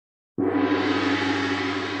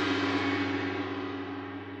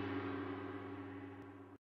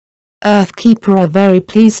Earth-Keeper are very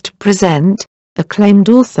pleased to present acclaimed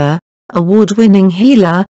author, award-winning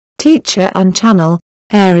healer, teacher and channel,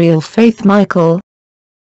 Arielle Faith Michael.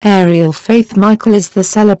 Arielle Faith Michael is the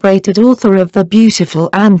celebrated author of the beautiful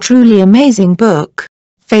and truly amazing book,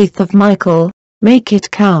 Faith of Michael, Make It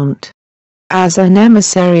Count. As an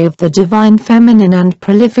emissary of the Divine Feminine and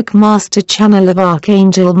prolific Master Channel of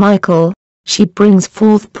Archangel Michael, she brings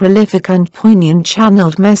forth prolific and poignant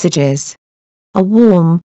channeled messages. A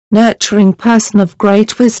warm, nurturing person of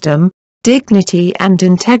great wisdom, dignity and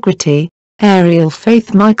integrity, Arielle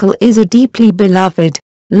Faith Michael is a deeply beloved,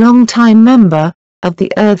 long-time member of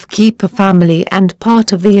the Earth-Keeper family and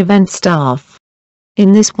part of the event staff.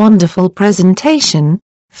 In this wonderful presentation,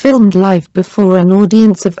 filmed live before an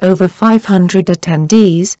audience of over 500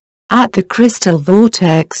 attendees, at the Crystal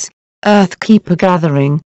Vortex, Earth-Keeper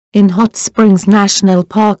Gathering, in Hot Springs National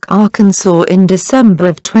Park, Arkansas in December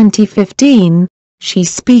of 2015, she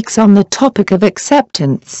speaks on the topic of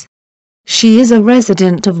acceptance. She is a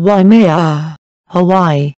resident of Waimea,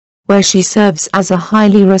 Hawaii, where she serves as a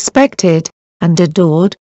highly respected and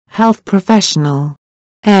adored health professional.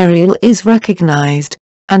 Arielle is recognized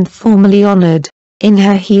and formally honored in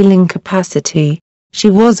her healing capacity.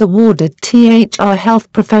 She was awarded THR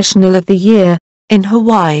Health Professional of the Year in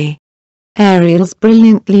Hawaii. Arielle's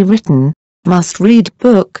brilliantly written, must-read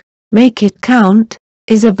book, Make It Count,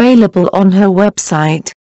 is available on her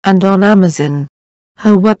website and on Amazon.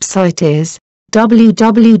 Her website is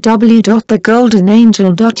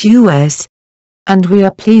www.thegoldenangel.us. And we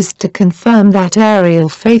are pleased to confirm that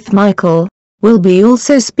Arielle Faith Michael will be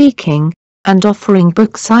also speaking and offering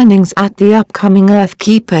book signings at the upcoming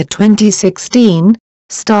Earth-Keeper 2016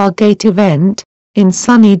 Stargate event in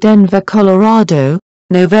sunny Denver, Colorado,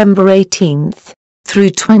 November 18th through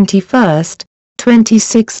 21st,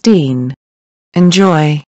 2016.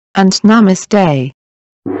 Enjoy, and Namaste.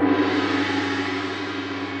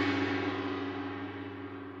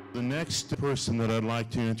 The next person that I'd like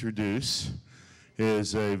to introduce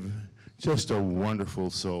is just a wonderful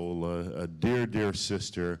soul, a dear, dear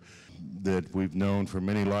sister that we've known for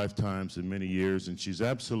many lifetimes and many years, and she's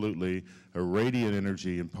absolutely a radiant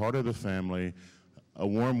energy and part of the family. A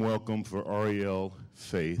warm welcome for Arielle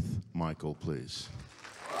Faith Michael, please.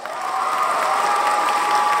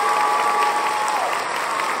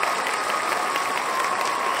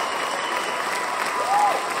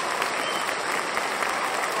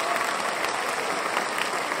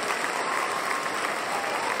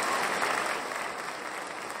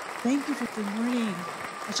 Thank you for good morning.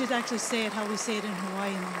 I should actually say it how we say it in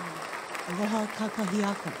Hawaiian. Aloha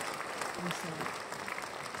kakahiaka.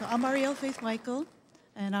 So I'm Arielle Faith Michael,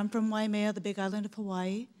 and I'm from Waimea, the big island of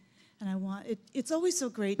Hawaii. And it's always so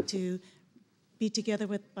great to be together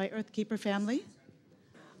with my Earth-Keeper family.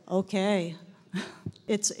 Okay.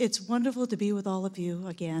 It's wonderful to be with all of you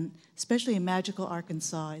again, especially in magical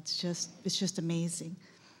Arkansas. It's just amazing.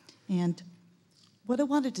 And what I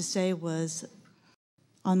wanted to say was,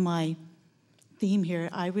 on my theme here,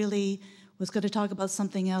 I really was going to talk about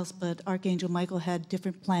something else, but Archangel Michael had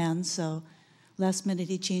different plans, so last minute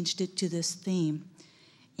he changed it to this theme.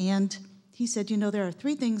 And he said, you know, there are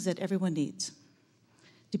three things that everyone needs: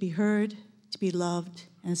 to be heard, to be loved,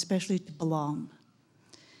 and especially to belong.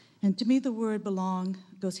 And to me, the word belong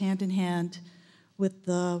goes hand in hand with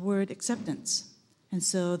the word acceptance. And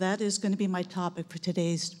so that is going to be my topic for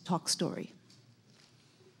today's talk story.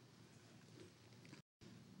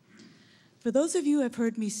 For those of you who have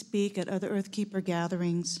heard me speak at other Earth-Keeper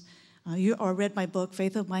gatherings, or read my book,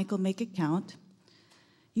 Faith of Michael, Make It Count,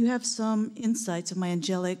 you have some insights of my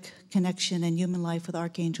angelic connection and human life with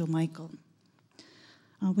Archangel Michael.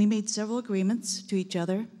 We made several agreements to each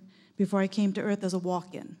other before I came to Earth as a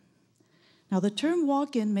walk-in. Now, the term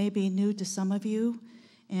walk-in may be new to some of you,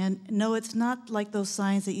 and no, it's not like those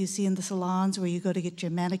signs that you see in the salons where you go to get your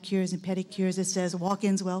manicures and pedicures. It says,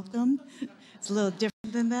 walk-ins welcome. It's a little different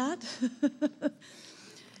than that.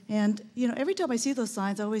 And, you know, every time I see those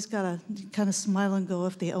signs, I always got to kind of smile and go,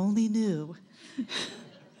 if they only knew.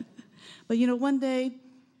 But, you know, one day,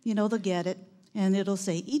 you know, they'll get it, and it'll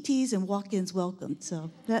say ETs and walk-ins welcome.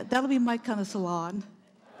 So that'll be my kind of salon.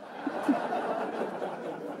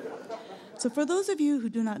 So for those of you who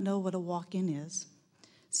do not know what a walk-in is,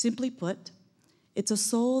 simply put, it's a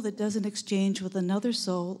soul that doesn't exchange with another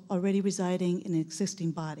soul already residing in an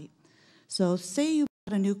existing body. So say you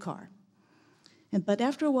bought a new car, but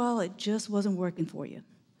after a while, it just wasn't working for you.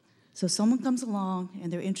 So someone comes along,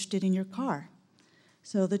 and they're interested in your car.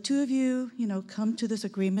 So the two of you, you know, come to this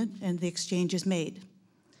agreement, and the exchange is made.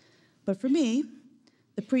 But for me,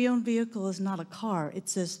 the pre-owned vehicle is not a car.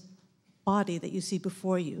 It's this body that you see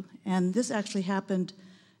before you. And this actually happened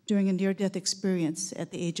during a near-death experience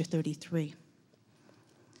at the age of 33.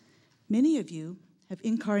 Many of you have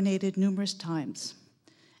incarnated numerous times,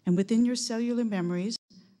 and within your cellular memories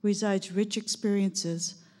resides rich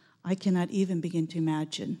experiences I cannot even begin to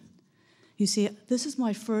imagine. You see, this is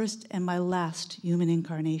my first and my last human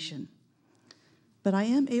incarnation, but I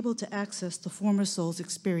am able to access the former soul's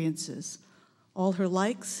experiences, all her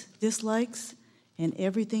likes, dislikes, and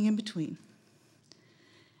everything in between.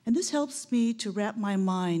 And this helps me to wrap my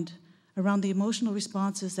mind around the emotional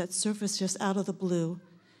responses that surface just out of the blue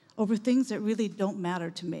over things that really don't matter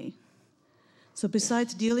to me. So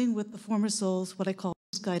besides dealing with the former souls, what I call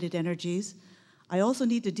guided energies, I also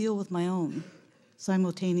need to deal with my own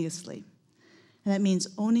simultaneously. And that means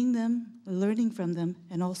owning them, learning from them,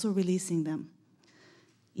 and also releasing them.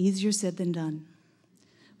 Easier said than done.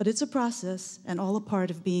 But it's a process and all a part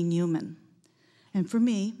of being human. And for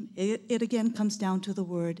me, it again comes down to the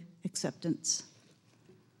word acceptance.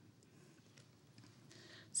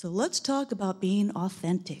 So let's talk about being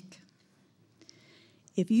authentic.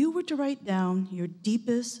 If you were to write down your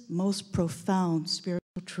deepest, most profound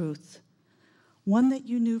spiritual truth, one that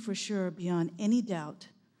you knew for sure beyond any doubt,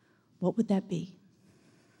 what would that be?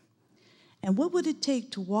 And what would it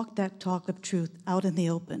take to walk that talk of truth out in the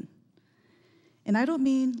open? And I don't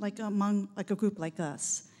mean like among a group like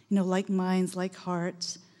us, like minds, like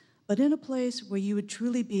hearts, but in a place where you would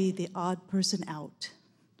truly be the odd person out.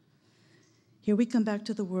 Here we come back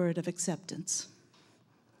to the word of acceptance.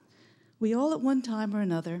 We all at one time or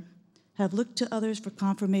another have looked to others for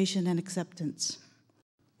confirmation and acceptance.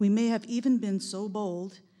 We may have even been so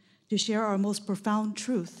bold to share our most profound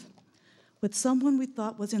truth with someone we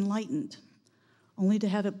thought was enlightened, only to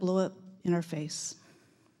have it blow up in our face.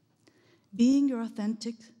 Being your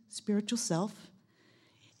authentic spiritual self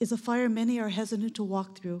is a fire many are hesitant to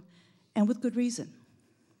walk through, and with good reason.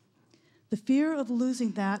 The fear of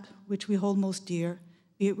losing that which we hold most dear,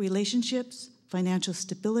 be it relationships, financial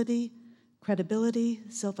stability, credibility,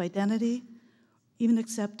 self-identity, even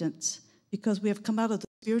acceptance, because we have come out of the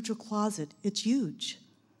spiritual closet, it's huge.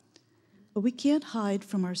 But we can't hide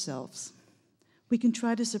from ourselves. We can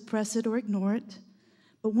try to suppress it or ignore it,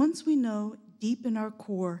 but once we know deep in our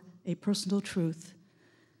core a personal truth,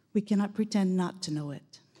 we cannot pretend not to know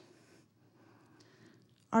it.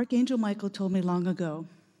 Archangel Michael told me long ago,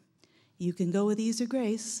 you can go with ease or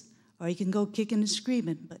grace, or you can go kicking and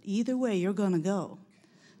screaming, but either way, you're gonna go.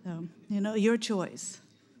 So, your choice.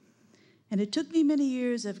 And it took me many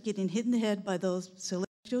years of getting hit in the head by those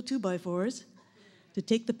celestial 2x4s to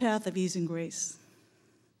take the path of ease and grace.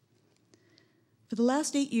 For the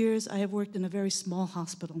last 8 years, I have worked in a very small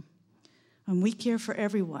hospital, and we care for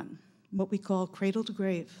everyone, what we call cradle to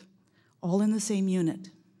grave, all in the same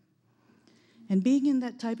unit. And being in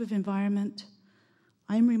that type of environment,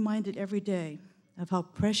 I am reminded every day of how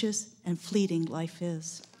precious and fleeting life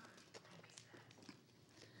is.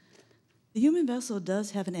 The human vessel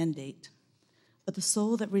does have an end date, but the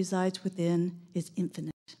soul that resides within is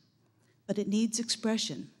infinite. But it needs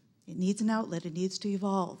expression. It needs an outlet. It needs to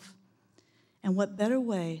evolve. And what better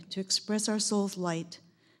way to express our soul's light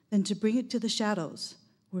than to bring it to the shadows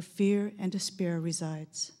where fear and despair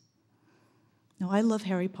resides? Now, I love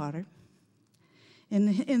Harry Potter.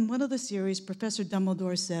 In one of the series, Professor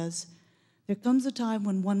Dumbledore says, there comes a time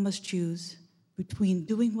when one must choose between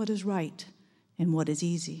doing what is right and what is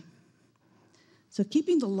easy. So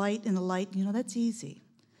keeping the light in the light, that's easy.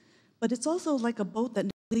 But it's also like a boat that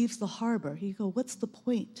leaves the harbor. You go, what's the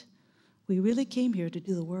point? We really came here to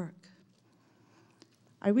do the work.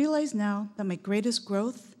 I realize now that my greatest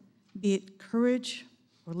growth, be it courage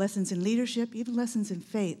or lessons in leadership, even lessons in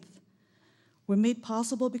faith, were made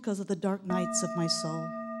possible because of the dark nights of my soul.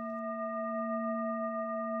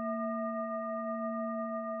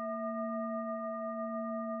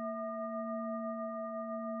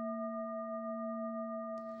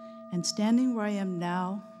 And standing where I am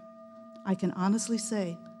now, I can honestly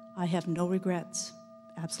say I have no regrets,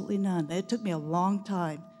 absolutely none. It took me a long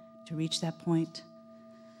time to reach that point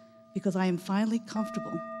because I am finally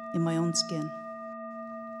comfortable in my own skin.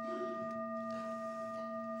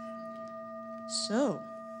 So,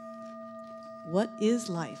 what is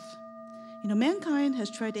life? Mankind has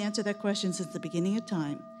tried to answer that question since the beginning of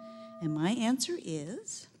time, and my answer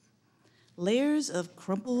is layers of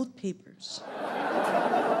crumpled papers.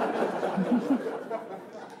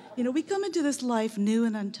 We come into this life new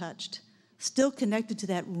and untouched, still connected to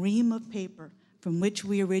that ream of paper from which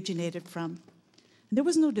we originated from. There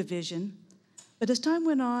was no division, but as time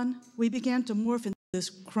went on, we began to morph into this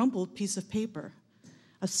crumpled piece of paper,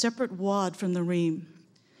 a separate wad from the ream.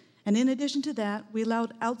 And in addition to that, we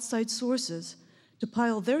allowed outside sources to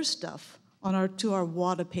pile their stuff to our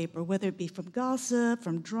wad of paper, whether it be from gossip,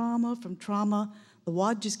 from drama, from trauma. The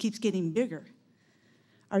wad just keeps getting bigger.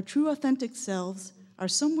 Our true authentic selves are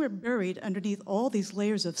somewhere buried underneath all these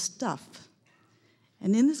layers of stuff.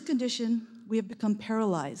 And in this condition, we have become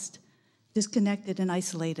paralyzed, disconnected, and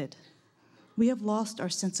isolated. We have lost our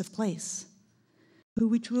sense of place, who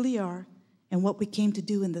we truly are, and what we came to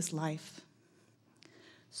do in this life.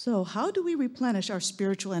 So how do we replenish our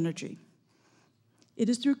spiritual energy? It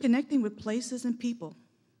is through connecting with places and people,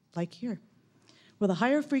 like here, where the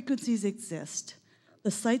higher frequencies exist,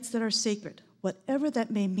 the sites that are sacred, whatever that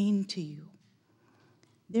may mean to you.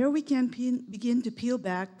 There we can begin to peel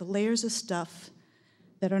back the layers of stuff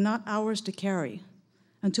that are not ours to carry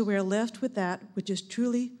until we are left with that which is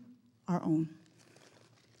truly our own.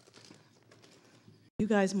 You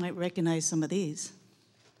guys might recognize some of these.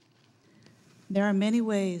 There are many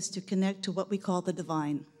ways to connect to what we call the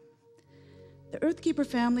divine. The Earth-Keeper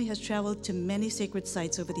family has traveled to many sacred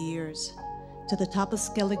sites over the years, to the top of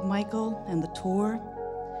Spellbinding Michael and the Tor,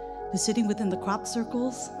 to sitting within the crop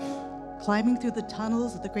circles, climbing through the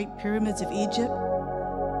tunnels of the great pyramids of Egypt,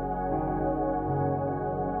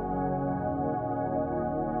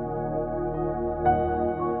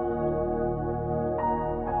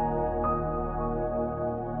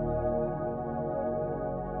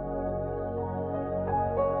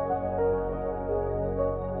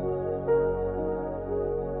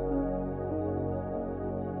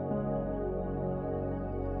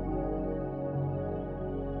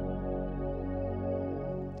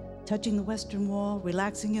 touching the Western Wall,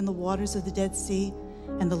 relaxing in the waters of the Dead Sea,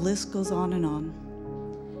 and the list goes on and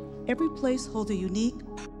on. Every place holds a unique,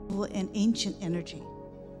 powerful, and ancient energy.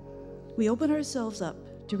 We open ourselves up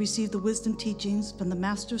to receive the wisdom teachings from the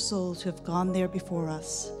master souls who have gone there before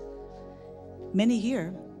us. Many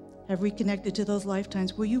here have reconnected to those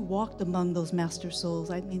lifetimes where you walked among those master souls.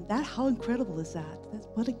 I mean, how incredible is that?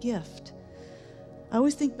 What a gift. I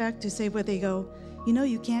always think back to say where they go, you know,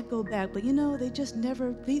 you can't go back, but you know, they just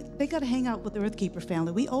never, they got to hang out with the Earth-Keeper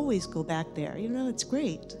family. We always go back there. You know, it's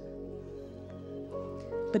great.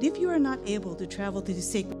 But if you are not able to travel to the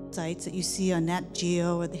sacred sites that you see on Nat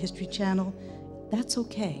Geo or the History Channel, that's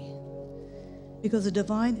okay. Because the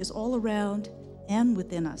divine is all around and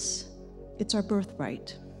within us. It's our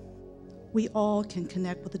birthright. We all can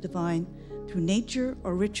connect with the divine through nature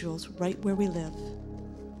or rituals right where we live.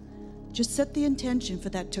 Just set the intention for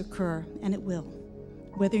that to occur, and it will.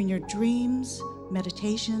 Whether in your dreams,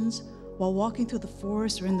 meditations, while walking through the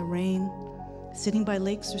forest or in the rain, sitting by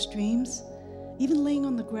lakes or streams, even laying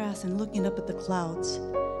on the grass and looking up at the clouds,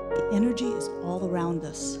 the energy is all around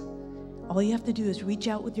us. All you have to do is reach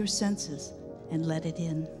out with your senses and let it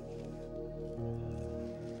in.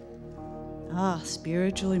 Ah,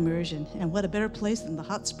 spiritual immersion, and what a better place than the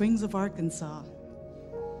hot springs of Arkansas.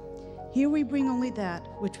 Here we bring only that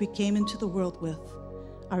which we came into the world with,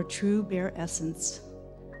 our true bare essence,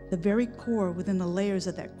 the very core within the layers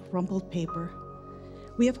of that crumpled paper.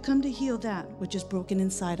 We have come to heal that which is broken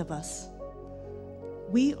inside of us.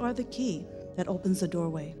 We are the key that opens the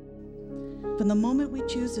doorway. From the moment we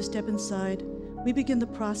choose to step inside, we begin the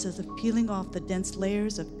process of peeling off the dense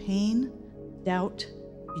layers of pain, doubt,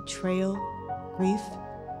 betrayal, grief,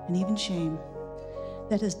 and even shame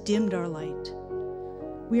that has dimmed our light.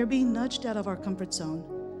 We are being nudged out of our comfort zone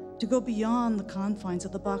to go beyond the confines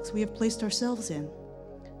of the box we have placed ourselves in,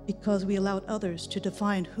 because we allowed others to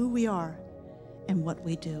define who we are and what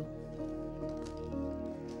we do.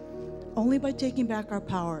 Only by taking back our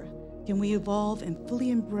power can we evolve and fully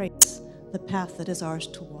embrace the path that is ours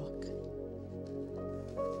to walk.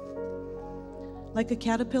 Like a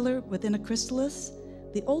caterpillar within a chrysalis,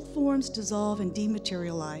 the old forms dissolve and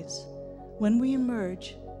dematerialize. When we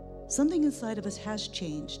emerge, something inside of us has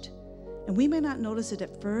changed, and we may not notice it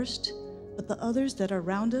at first, but the others that are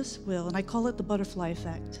around us will, and I call it the butterfly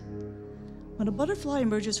effect. When a butterfly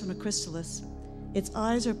emerges from a chrysalis, its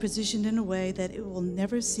eyes are positioned in a way that it will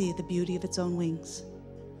never see the beauty of its own wings.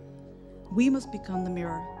 We must become the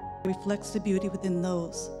mirror that reflects the beauty within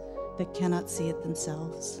those that cannot see it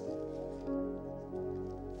themselves.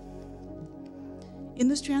 In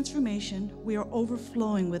this transformation, we are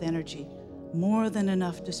overflowing with energy, more than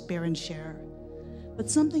enough to spare and share. But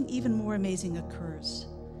something even more amazing occurs.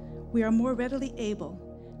 We are more readily able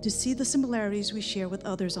to see the similarities we share with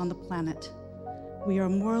others on the planet. We are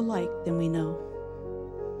more alike than we know.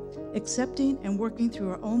 Accepting and working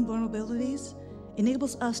through our own vulnerabilities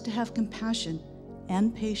enables us to have compassion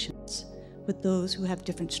and patience with those who have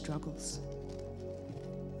different struggles.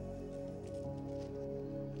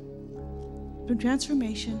 From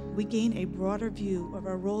transformation, we gain a broader view of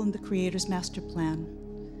our role in the Creator's master plan.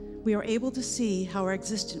 we are able to see how our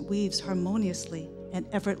existence weaves harmoniously and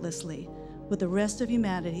effortlessly with the rest of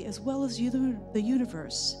humanity as well as the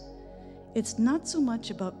universe. It's not so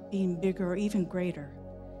much about being bigger or even greater.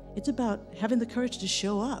 It's about having the courage to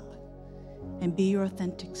show up and be your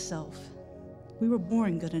authentic self. We were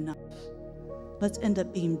born good enough. Let's end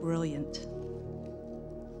up being brilliant.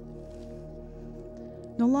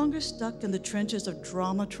 No longer stuck in the trenches of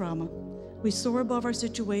trauma, we soar above our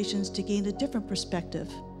situations to gain a different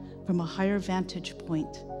perspective from a higher vantage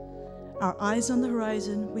point. Our eyes on the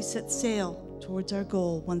horizon, we set sail towards our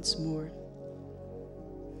goal once more.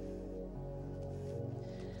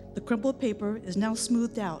 The crumpled paper is now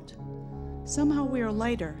smoothed out. Somehow we are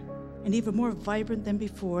lighter and even more vibrant than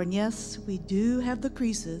before. And yes, we do have the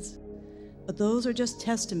creases, but those are just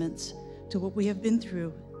testaments to what we have been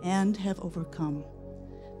through and have overcome.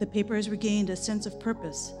 The paper has regained a sense of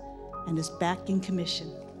purpose and is back in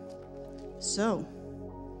commission. So,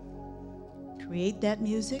 create that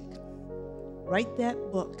music, write that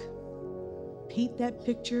book, paint that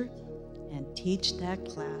picture, and teach that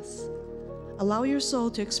class. Allow your soul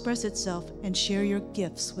to express itself and share your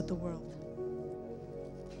gifts with the world.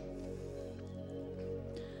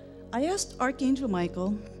 I asked Archangel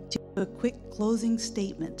Michael to give a quick closing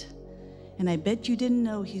statement, and I bet you didn't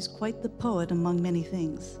know he's quite the poet among many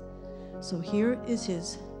things. So here is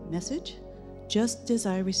his message, just as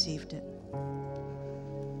I received it.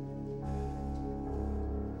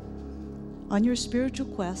 On your spiritual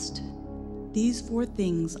quest, these 4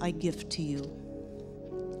 things I gift to you.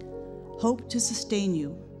 Hope to sustain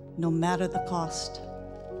you, no matter the cost.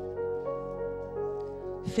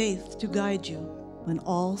 Faith to guide you when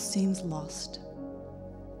all seems lost.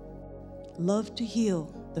 Love to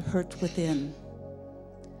heal the hurt within.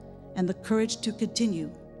 And the courage to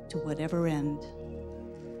continue to whatever end.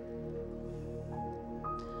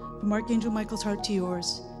 From Archangel Michael's heart to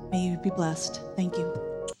yours, may you be blessed. Thank you.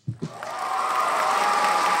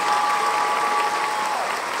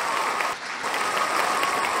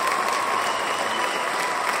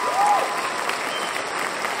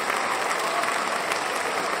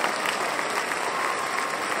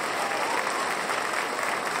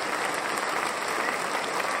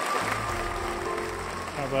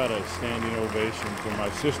 How about a standing ovation for my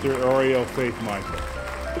sister Arielle Faith Michael?